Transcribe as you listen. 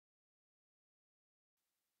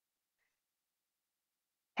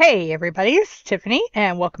Hey everybody, it's Tiffany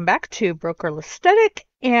and welcome back to Broke Girl Aesthetic.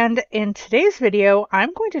 And in today's video,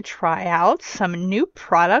 I'm going to try out some new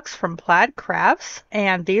products from Plaid Crafts.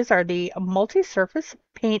 And these are the multi-surface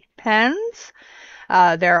paint pens.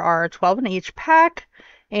 There are 12 in each pack.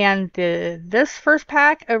 And this first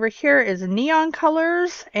pack over here is neon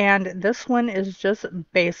colors. And this one is just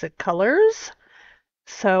basic colors.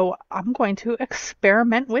 So I'm going to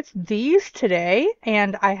experiment with these today,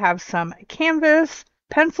 and I have some canvas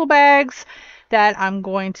pencil bags that I'm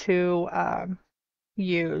going to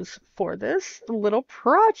use for this little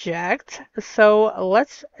project. So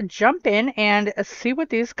let's jump in and see what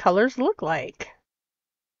these colors look like.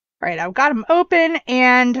 All right, I've got them open,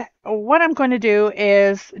 and what I'm going to do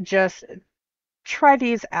is just try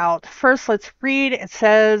these out. First, let's read. It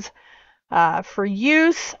says, for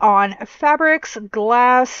use on fabrics,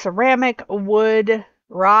 glass, ceramic, wood,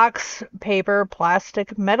 rocks, paper,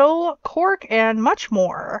 plastic, metal, cork, and much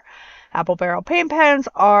more. Apple Barrel paint pens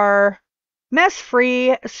are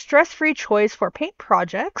mess-free, stress-free choice for paint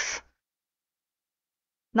projects,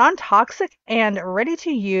 non-toxic, and ready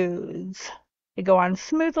to use. They go on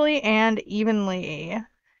smoothly and evenly.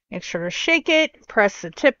 Make sure to shake it, press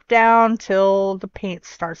the tip down till the paint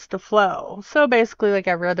starts to flow. So basically like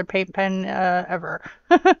every other paint pen ever.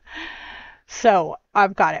 So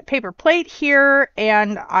I've got a paper plate here,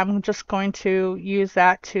 and I'm just going to use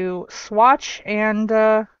that to swatch and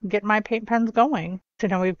get my paint pens going. So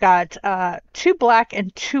now we've got 2 black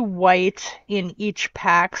and 2 white in each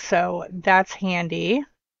pack, so that's handy.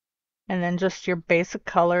 And then just your basic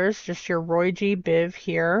colors, just your Roy G. Biv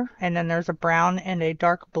here. And then there's a brown and a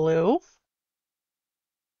dark blue.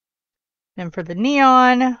 Then for the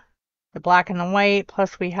neon, the black and the white,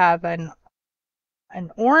 plus we have an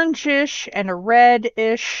orangish and a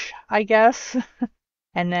reddish, I guess.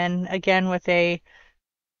 And then again with a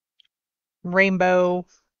rainbow,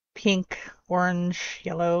 pink, orange,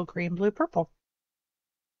 yellow, green, blue, purple.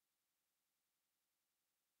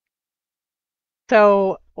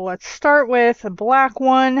 So let's start with a black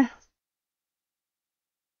one.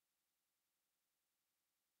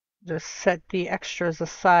 Just set the extras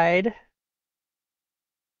aside.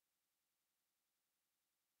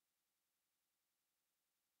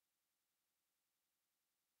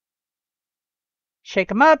 Shake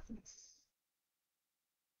them up.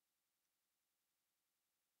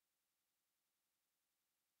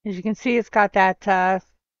 As you can see, it's got that,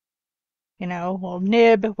 little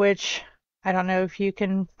nib, which I don't know if you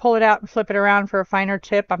can pull it out and flip it around for a finer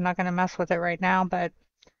tip. I'm not going to mess with it right now, but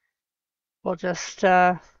we'll just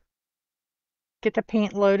get the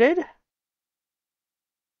paint loaded. You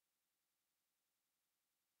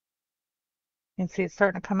can see it's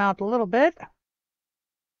starting to come out a little bit.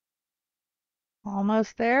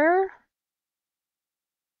 Almost there.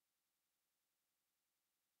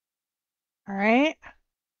 All right.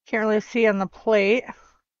 Can't really see on the plate.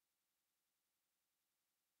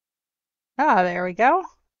 Ah, there we go.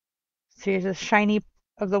 See the shiny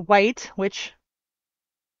of the white, which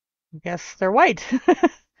I guess they're white.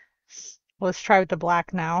 Let's try with the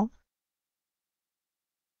black now.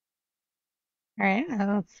 All right,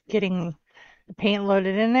 now it's getting the paint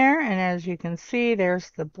loaded in there, and as you can see, there's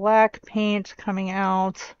the black paint coming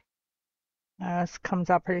out. This comes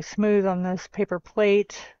out pretty smooth on this paper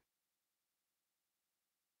plate.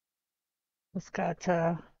 It's got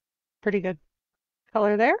a pretty good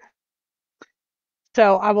color there.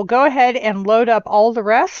 So I will go ahead and load up all the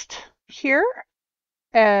rest here.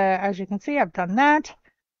 As you can see, I've done that.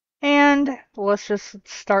 And let's just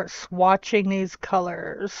start swatching these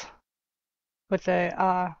colors with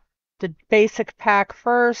the basic pack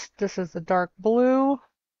first. This is the dark blue,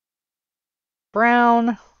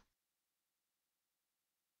 brown,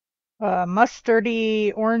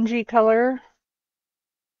 mustardy, orangey color.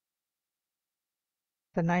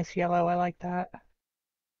 It's a nice yellow. I like that.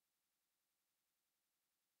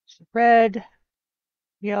 Red,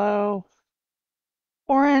 yellow,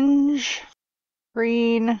 orange,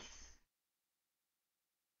 green,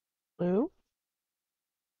 blue,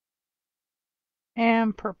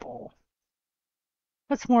 and purple.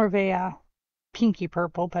 That's more of a pinky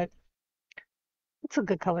purple, but it's a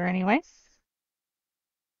good color anyway.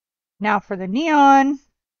 Now for the neon,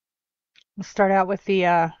 we'll start out with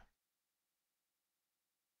the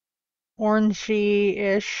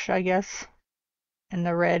orangey-ish, I guess, and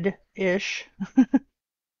the red-ish. That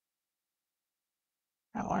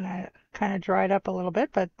one kind of dried up a little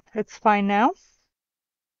bit, but it's fine now.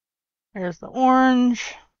 There's the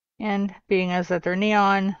orange, and being as that they're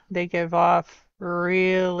neon, they give off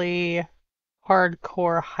really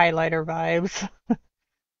hardcore highlighter vibes.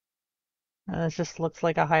 This just looks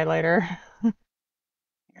like a highlighter.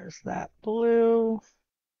 There's that blue.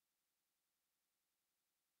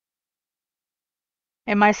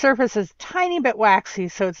 And my surface is a tiny bit waxy,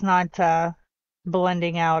 so it's not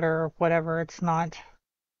blending out or whatever. It's not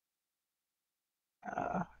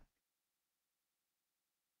uh,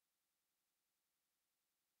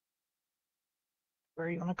 what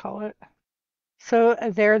do you want to call it? So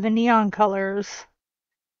they're the neon colors.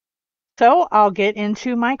 So I'll get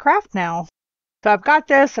into my craft now. So I've got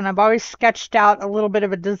this and I've always sketched out a little bit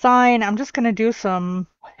of a design. I'm just going to do some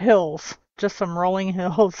hills, just some rolling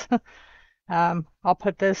hills. I'll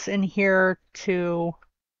put this in here to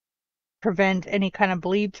prevent any kind of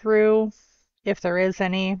bleed through if there is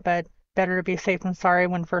any, but better to be safe than sorry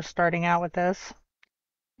when first starting out with this.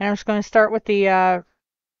 And I'm just going to start with the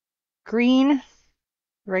green,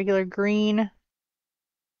 regular green.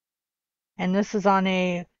 And this is on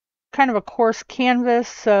a kind of a coarse canvas,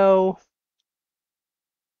 so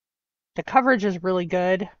the coverage is really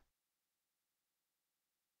good.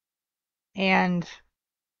 And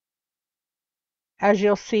as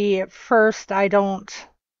you'll see at first, I don't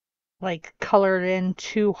like color it in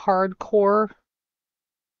too hardcore.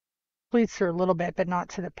 Bleeds through a little bit, but not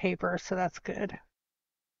to the paper, so that's good.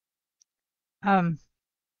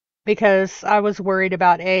 Because I was worried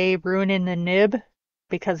about ruining the nib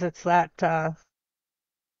because it's that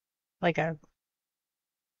like a,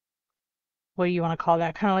 what do you want to call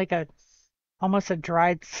that? Kind of like a almost a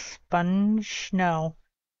dried sponge. No,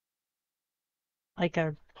 like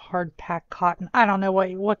a hard packed cotton. I don't know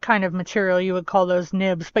what kind of material you would call those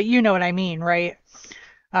nibs, but you know what I mean, right?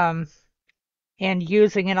 Um, and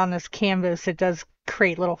using it on this canvas, it does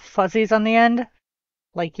create little fuzzies on the end,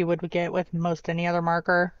 like you would get with most any other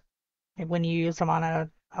marker when you use them on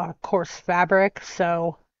a coarse fabric.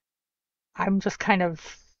 So I'm just kind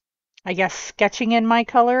of, I guess, sketching in my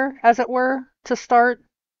color, as it were, to start,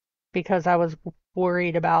 because I was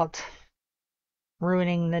worried about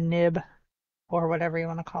ruining the nib or whatever you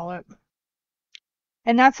want to call it.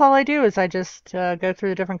 And that's all I do is I just go through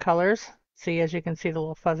the different colors. See, as you can see the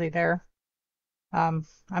little fuzzy there. I'm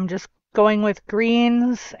just going with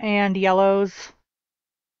greens and yellows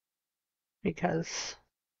because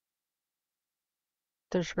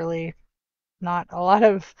there's really not a lot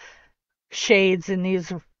of shades in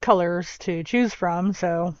these colors to choose from.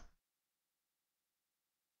 So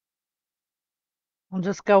I'll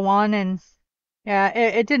just go on and yeah,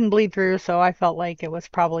 it didn't bleed through, so I felt like it was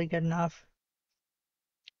probably good enough.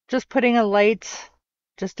 Just putting a light,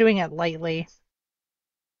 just doing it lightly.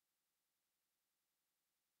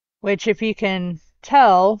 Which, if you can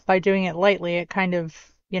tell by doing it lightly, it kind of,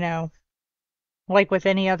 like with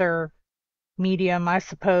any other medium, I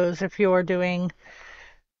suppose, if you're doing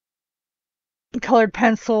colored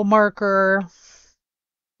pencil, marker,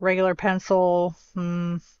 regular pencil,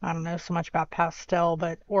 I don't know so much about pastel,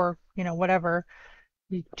 but, or, whatever,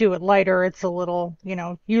 you do it lighter, it's a little,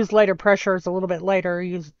 use lighter pressure, it's a little bit lighter,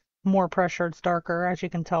 use more pressure, it's darker, as you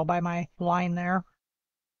can tell by my line there.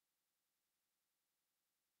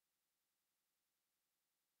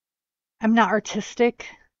 I'm not artistic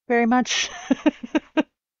very much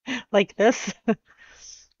like this.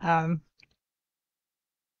 Um,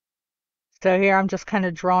 so here I'm just kind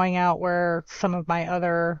of drawing out where some of my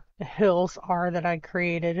other hills are that I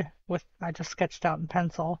created I just sketched out in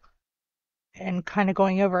pencil and kind of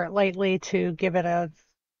going over it lightly to give it a,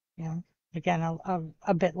 again,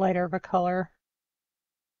 a bit lighter of a color.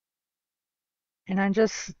 And I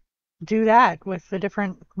just do that with the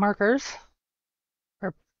different markers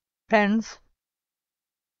or pens.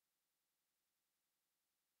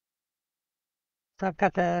 So I've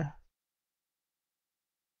got the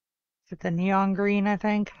neon green, I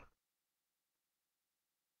think.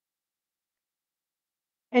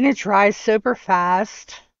 And it dries super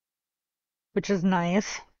fast, which is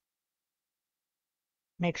nice.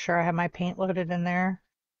 Make sure I have my paint loaded in there.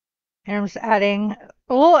 And I'm just adding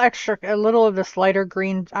a little of this lighter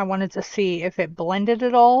green. I wanted to see if it blended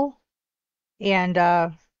at all and,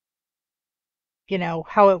 how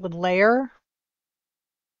it would layer.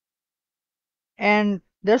 And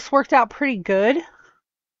this worked out pretty good.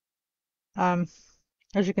 Um,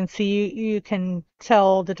 as you can see, you can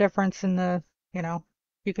tell the difference in you know,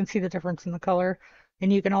 you can see the difference in the color.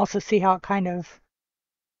 And you can also see how it kind of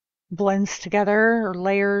blends together or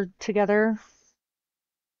layered together.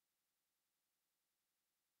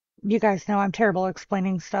 You guys know I'm terrible at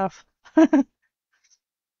explaining stuff.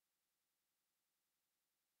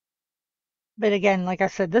 But again, like I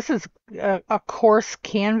said, this is a coarse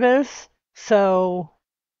canvas, so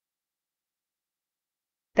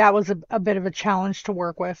that was a bit of a challenge to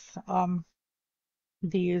work with.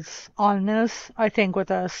 These on this, I think with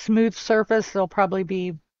a smooth surface, they'll probably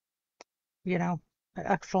be you know,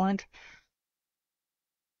 excellent.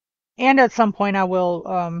 And at some point I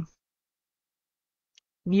will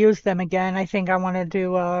use them again. I think I want to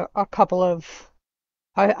do a couple of,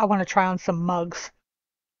 I want to try on some mugs.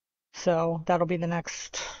 So that'll be the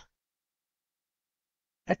next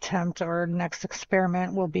attempt or next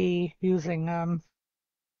experiment will be using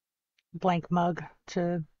blank mug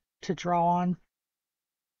to draw on.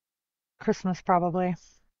 Christmas probably.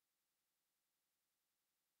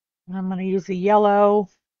 And I'm going to use the yellow,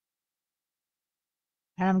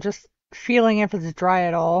 and I'm just feeling if it's dry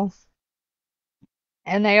at all.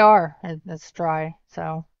 And they are. It's dry,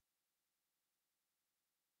 so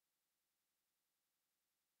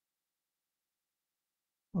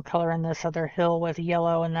I'll color in this other hill with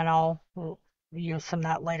yellow, and then I'll use some of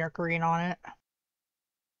that lighter green on it.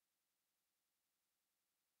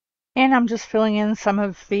 And I'm just filling in some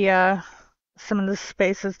of the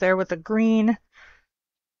spaces there with the green.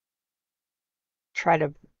 Try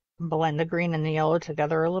to blend the green and the yellow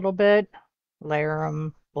together a little bit. Layer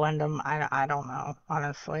them, blend them. I don't know,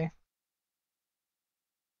 honestly.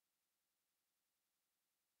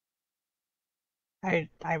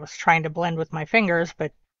 I was trying to blend with my fingers,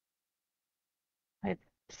 but it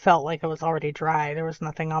felt like it was already dry. There was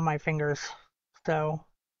nothing on my fingers. So,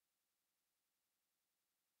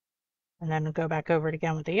 and then go back over it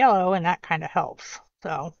again with the yellow, and that kind of helps.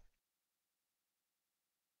 So,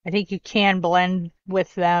 I think you can blend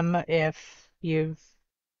with them if you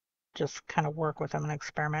just kind of work with them and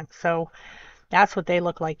experiment. So, that's what they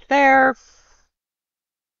look like there.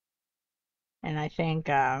 And I think,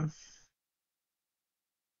 you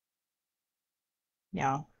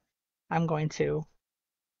know, I'm going to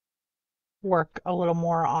work a little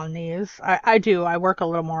more on these. I do. I work a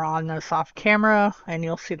little more on this off camera, and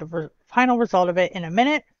you'll see the final result of it in a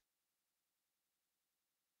minute.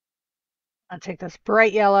 I'll take this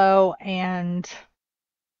bright yellow and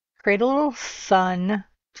create a little sun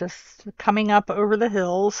just coming up over the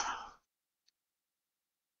hills.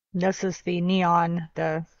 This is the neon,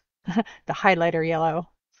 the the highlighter yellow,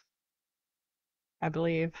 I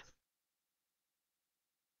believe.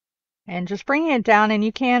 And just bringing it down, and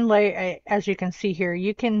you can lay, as you can see here,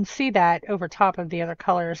 you can see that over top of the other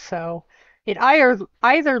colors. So it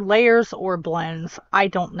either layers or blends. I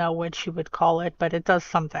don't know which you would call it, but it does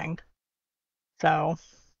something. So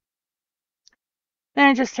then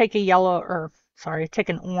I just take a yellow, or sorry, take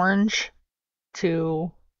an orange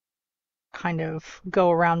to kind of go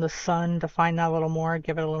around the sun to find that a little more,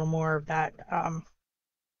 give it a little more of that,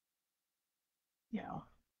 you know,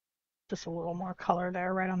 just a little more color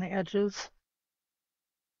there right on the edges.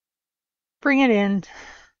 Bring it in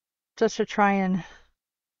just to try and,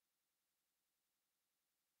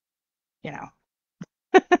 you know,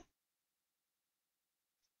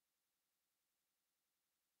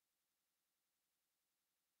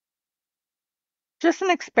 just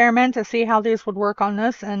an experiment to see how these would work on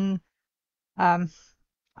this. And um,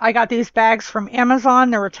 I got these bags from Amazon.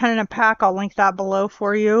 There were 10 in a pack. I'll link that below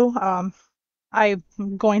for you. I'm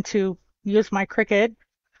going to use my Cricut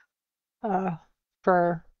uh,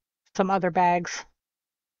 for some other bags.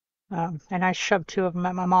 And I shoved two of them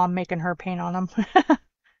at my mom, making her paint on them.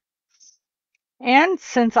 And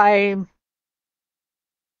since I'm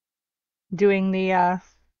doing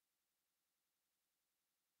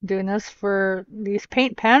doing this for these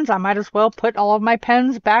paint pens, I might as well put all of my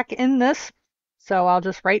pens back in this. So I'll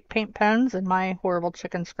just write paint pens in my horrible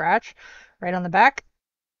chicken scratch right on the back.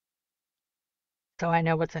 So I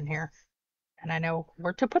know what's in here and I know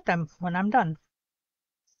where to put them when I'm done.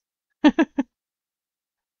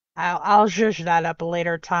 I'll zhuzh that up a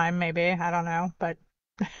later time, maybe. I don't know, but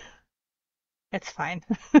it's fine.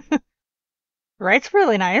 Wright's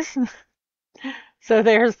really nice. So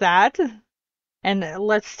there's that. And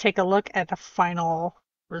let's take a look at the final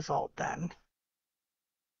result then.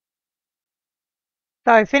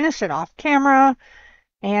 So I finished it off camera,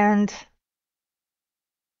 and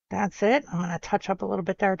that's it. I'm going to touch up a little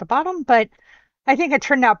bit there at the bottom, but I think it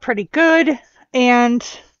turned out pretty good. And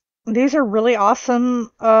these are really awesome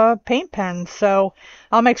paint pens. So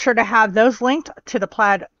I'll make sure to have those linked to the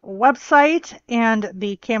Plaid website and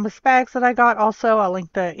the canvas bags that I got. Also, I'll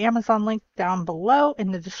link the Amazon link down below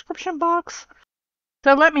in the description box.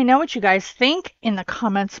 So let me know what you guys think in the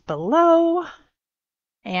comments below.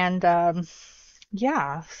 And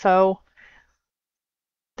yeah, so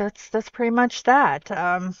that's pretty much that.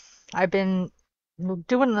 I've been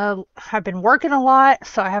I've been working a lot,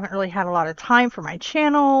 so I haven't really had a lot of time for my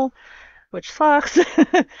channel, which sucks.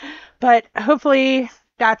 But hopefully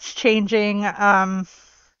that's changing.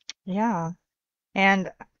 Yeah.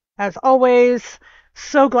 And as always,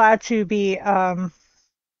 so glad to be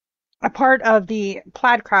a part of the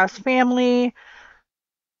Plaid Crafts family.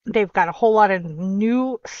 They've got a whole lot of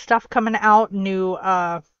new stuff coming out. New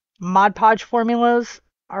Mod Podge formulas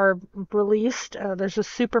are released. There's a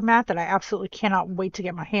super matte that I absolutely cannot wait to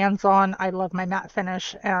get my hands on. I love my matte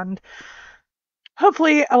finish, and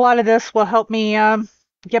hopefully a lot of this will help me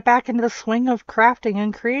get back into the swing of crafting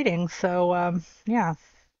and creating. So yeah,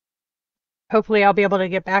 hopefully I'll be able to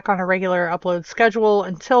get back on a regular upload schedule.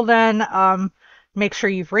 Until then, make sure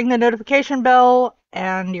you've ring the notification bell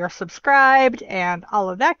and you're subscribed and all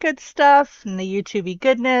of that good stuff and the YouTubey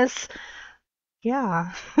goodness.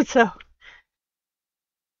 Yeah. So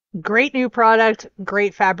great new product,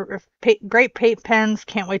 great fabric, great paint pens.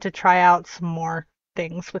 Can't wait to try out some more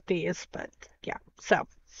things with these. But yeah, so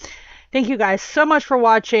thank you guys so much for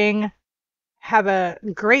watching. Have a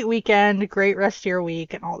great weekend, great rest of your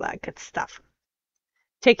week, and all that good stuff.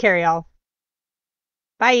 Take care, y'all.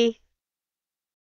 Bye.